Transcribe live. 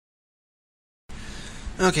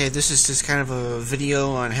Okay, this is just kind of a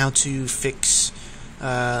video on how to fix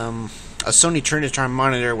a Sony Trinitron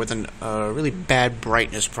monitor with a really bad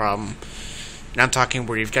brightness problem. And I'm talking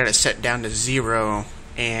where you've got it set down to 0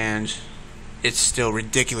 and it's still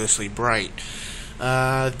ridiculously bright.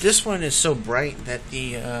 This one is so bright that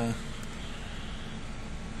the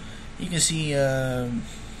you can see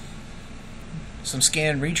some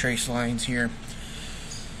scan retrace lines here.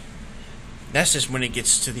 That's just when it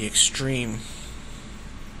gets to the extreme.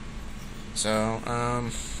 So,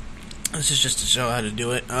 this is just to show how to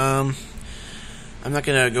do it. I'm not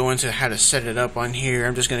going to go into how to set it up on here.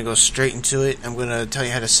 I'm just going to go straight into it. I'm going to tell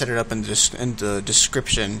you how to set it up in the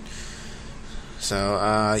description.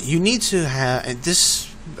 So, you need to have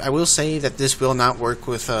this. I will say that this will not work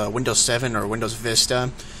with Windows 7 or Windows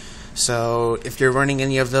Vista. So, if you're running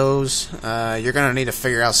any of those, you're going to need to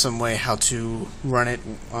figure out some way how to run it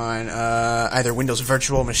on either Windows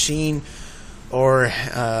Virtual Machine or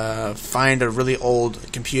find a really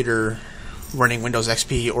old computer running Windows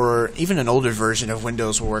XP, or even an older version of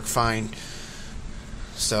Windows will work fine.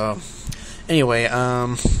 So, anyway,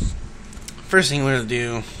 first thing we're going to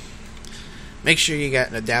do, make sure you got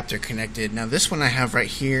an adapter connected. Now, this one I have right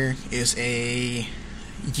here is a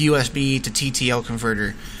USB to TTL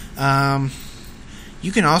converter.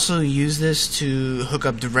 You can also use this to hook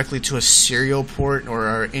up directly to a serial port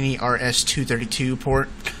or any RS-232 port.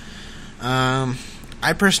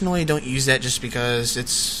 I personally don't use that just because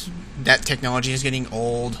that technology is getting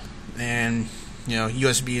old, and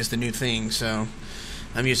USB is the new thing, so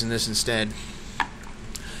I'm using this instead.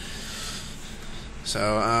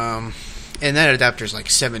 So and that adapter is like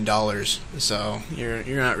 $7, so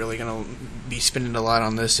you're not really gonna be spending a lot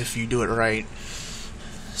on this if you do it right.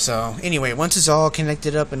 So anyway, once it's all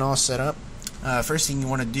connected up and all set up, first thing you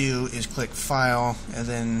want to do is click File and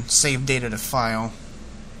then Save Data to File.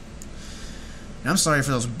 And I'm sorry for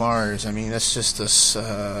those bars. I mean, that's just this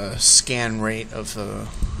scan rate of the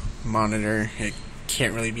monitor. It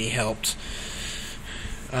can't really be helped.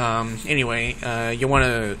 Anyway, you want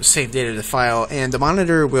to save data to the file, and the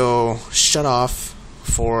monitor will shut off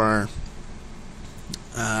for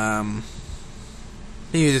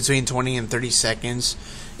maybe between 20 and 30 seconds.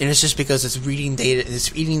 And it's just because it's reading data.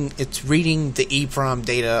 It's reading the EEPROM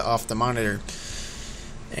data off the monitor.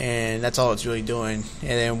 And that's all it's really doing. And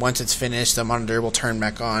then once it's finished, the monitor will turn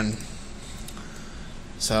back on.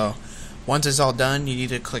 So once it's all done, you need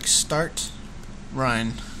to click Start,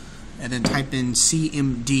 Run, and then type in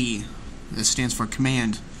CMD. This stands for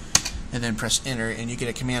Command, and then press Enter, and you get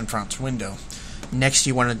a command prompt window. Next,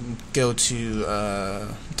 you want to go to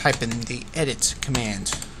type in the Edit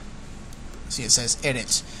command. See, it says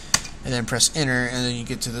Edit, and then press Enter, and then you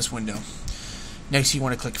get to this window. Next, you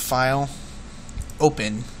want to click File,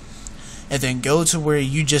 Open, and then go to where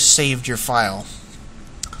you just saved your file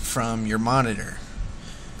from your monitor.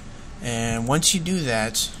 And once you do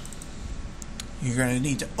that, you're going to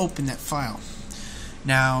need to open that file.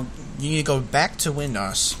 Now, you need to go back to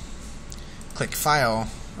Windows, click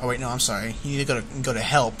File. Oh wait, no, I'm sorry. You need to go to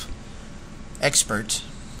Help, Expert,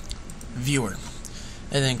 Viewer,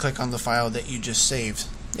 and then click on the file that you just saved,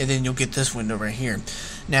 and then you'll get this window right here.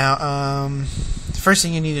 Now, the first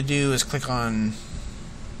thing you need to do is click on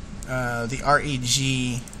the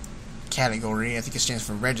REG category. I think it stands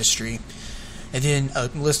for Registry, and then a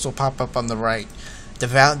list will pop up on the right.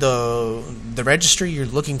 The registry you're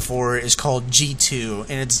looking for is called G2,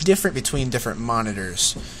 and it's different between different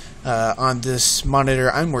monitors. On this monitor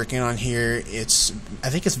I'm working on here, I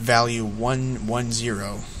think it's value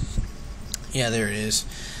 110. Yeah, there it is.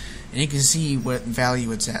 And you can see what value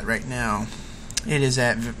it's at right now. It is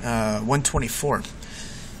at 124.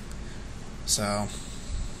 So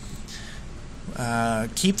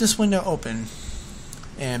keep this window open,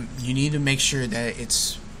 and you need to make sure that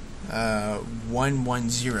it's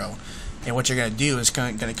 110. And what you're going to do is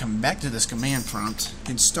going to come back to this command prompt,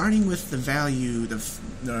 and starting with the value, the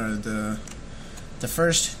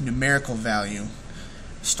first numerical value,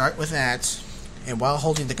 start with that, and while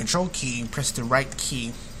holding the control key, press the right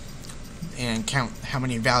key and count how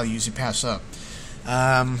many values you pass up.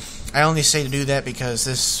 I only say to do that because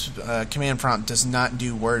this command prompt does not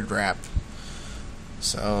do word wrap.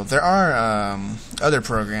 So there are other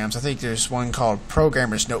programs. I think there's one called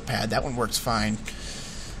Programmer's Notepad. That one works fine.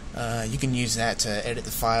 You can use that to edit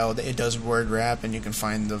the file. It does word wrap, and you can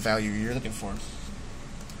find the value you're looking for.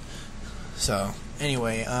 So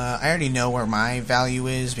anyway, I already know where my value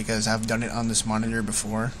is because I've done it on this monitor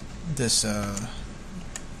before. This edit,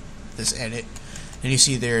 and you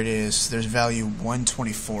see there it is. There's value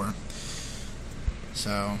 124.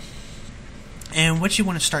 So, and what you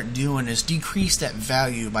want to start doing is decrease that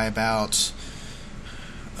value by about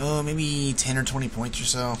maybe 10 or 20 points or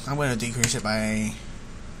so. I'm going to decrease it by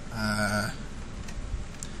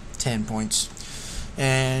 10 points.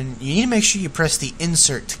 And you need to make sure you press the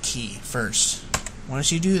insert key first.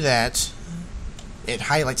 Once you do that, it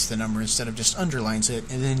highlights the number instead of just underlines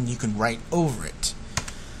it, and then you can write over it.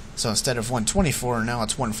 So instead of 124, now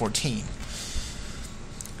it's 114.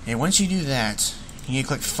 And once you do that, you need to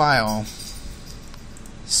click File,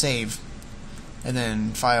 Save, and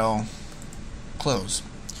then File, Close.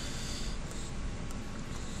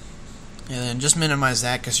 And then just minimize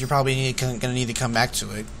that, because you're probably going to need to come back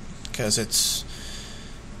to it, because it's,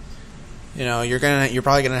 you know, you're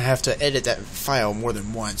probably going to have to edit that file more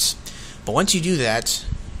than once. But once you do that,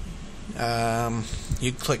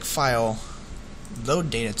 you click File, Load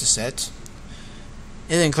Data to Set,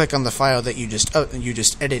 and then click on the file that you just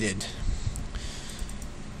edited,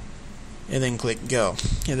 and then click Go,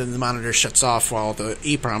 and then the monitor shuts off while the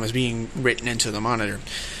EEPROM is being written into the monitor.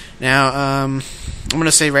 Now, I'm going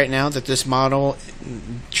to say right now that this model,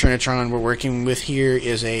 Trinitron we're working with here,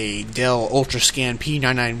 is a Dell UltraScan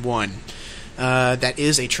P991. That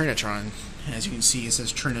is a Trinitron. As you can see, it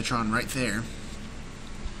says Trinitron right there.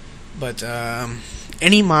 But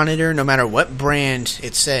any monitor, no matter what brand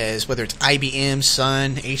it says, whether it's IBM,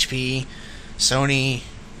 Sun, HP, Sony,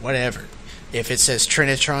 whatever, if it says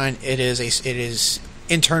Trinitron, it is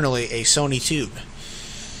internally a Sony tube.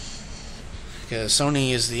 Because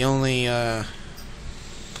Sony is the only the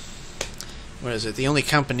only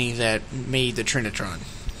company that made the Trinitron.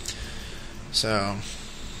 So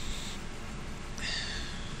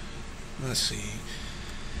let's see.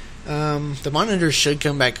 The monitor should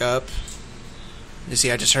come back up. You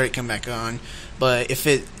see, I just heard it come back on. But if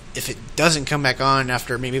it doesn't come back on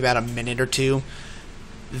after maybe about a minute or two,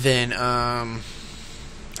 then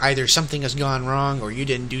either something has gone wrong or you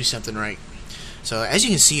didn't do something right. So as you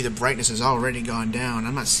can see, the brightness has already gone down.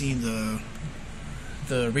 I'm not seeing the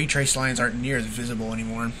retrace lines aren't near as visible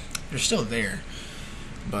anymore. They're still there,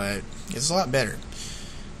 but it's a lot better.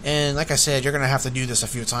 And like I said, you're gonna have to do this a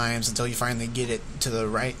few times until you finally get it to the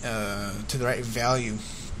right value.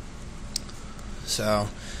 So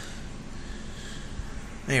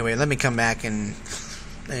anyway, let me come back and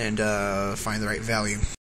find the right value.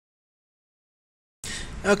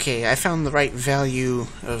 Okay, I found the right value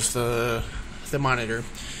of the monitor.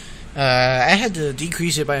 I had to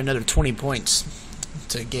decrease it by another 20 points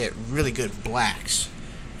to get really good blacks.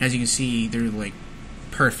 As you can see, they're like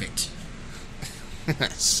perfect.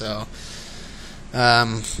 So,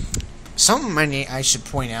 something I should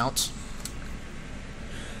point out,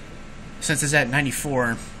 since it's at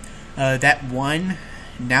 94, that 1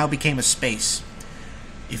 now became a space.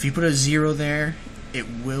 If you put a 0 there, it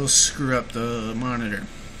will screw up the monitor.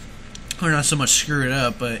 Or not so much screw it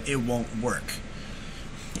up, but it won't work.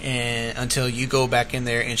 And until you go back in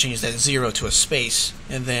there and change that 0 to a space,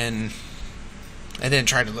 and then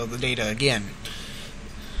try to load the data again.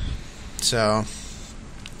 So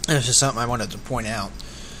that's just something I wanted to point out.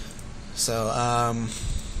 So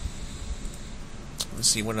let's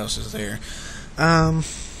see what else is there.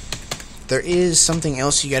 There is something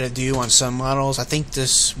else you got to do on some models. I think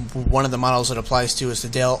this one of the models it applies to is the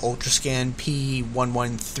Dell UltraScan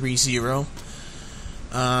P1130.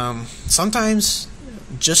 Sometimes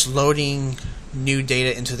just loading new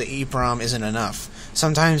data into the EEPROM isn't enough.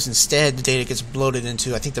 Sometimes instead the data gets bloated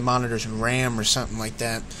into, I think, the monitor's RAM or something like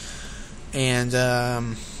that. And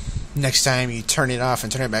next time you turn it off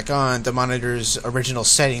and turn it back on, the monitor's original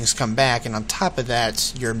settings come back, and on top of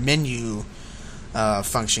that, your menu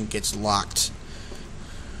function gets locked.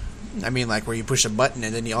 I mean, like where you push a button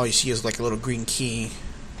and then all you see is like a little green key,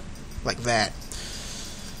 like that.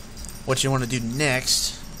 What you want to do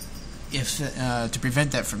next, if to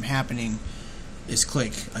prevent that from happening, is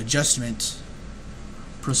click Adjustment,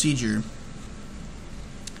 Procedure,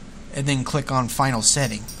 and then click on Final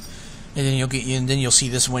Setting, and then you'll see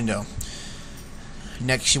this window.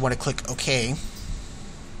 Next, you want to click OK,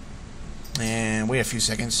 and wait a few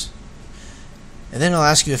seconds. And then it'll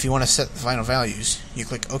ask you if you want to set the final values. You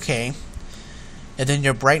click OK, and then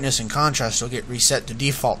your brightness and contrast will get reset to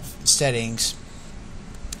default settings,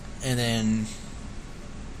 and then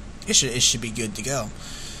it should be good to go.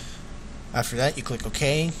 After that, you click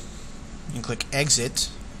OK, you click Exit,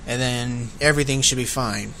 and then everything should be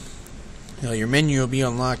fine. You know, your menu will be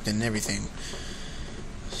unlocked and everything.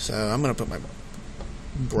 So I'm gonna put my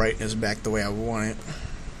brightness back the way I want it.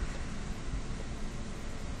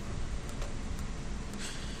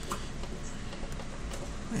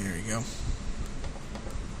 There we go.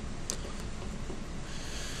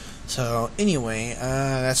 So anyway,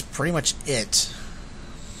 that's pretty much it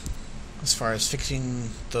as far as fixing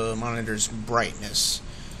the monitor's brightness.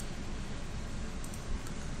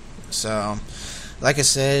 So, like I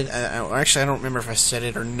said, actually I don't remember if I said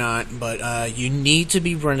it or not, but you need to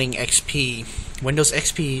be running XP, Windows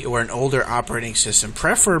XP, or an older operating system,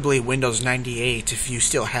 preferably Windows 98 if you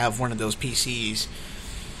still have one of those PCs.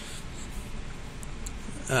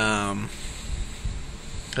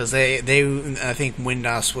 Because I think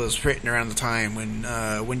Windows was written around the time when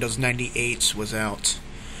Windows 98 was out.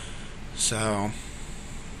 So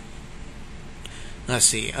let's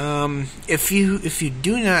see. If you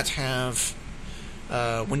do not have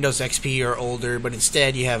Windows XP or older, but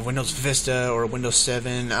instead you have Windows Vista or Windows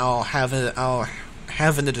 7, I'll have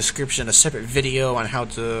in the description a separate video on how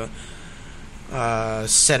to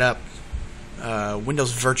set up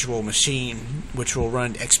Windows Virtual Machine, which will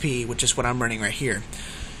run XP, which is what I'm running right here.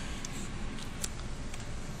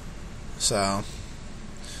 So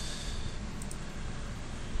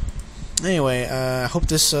anyway, I hope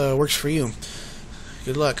this works for you.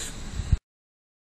 Good luck.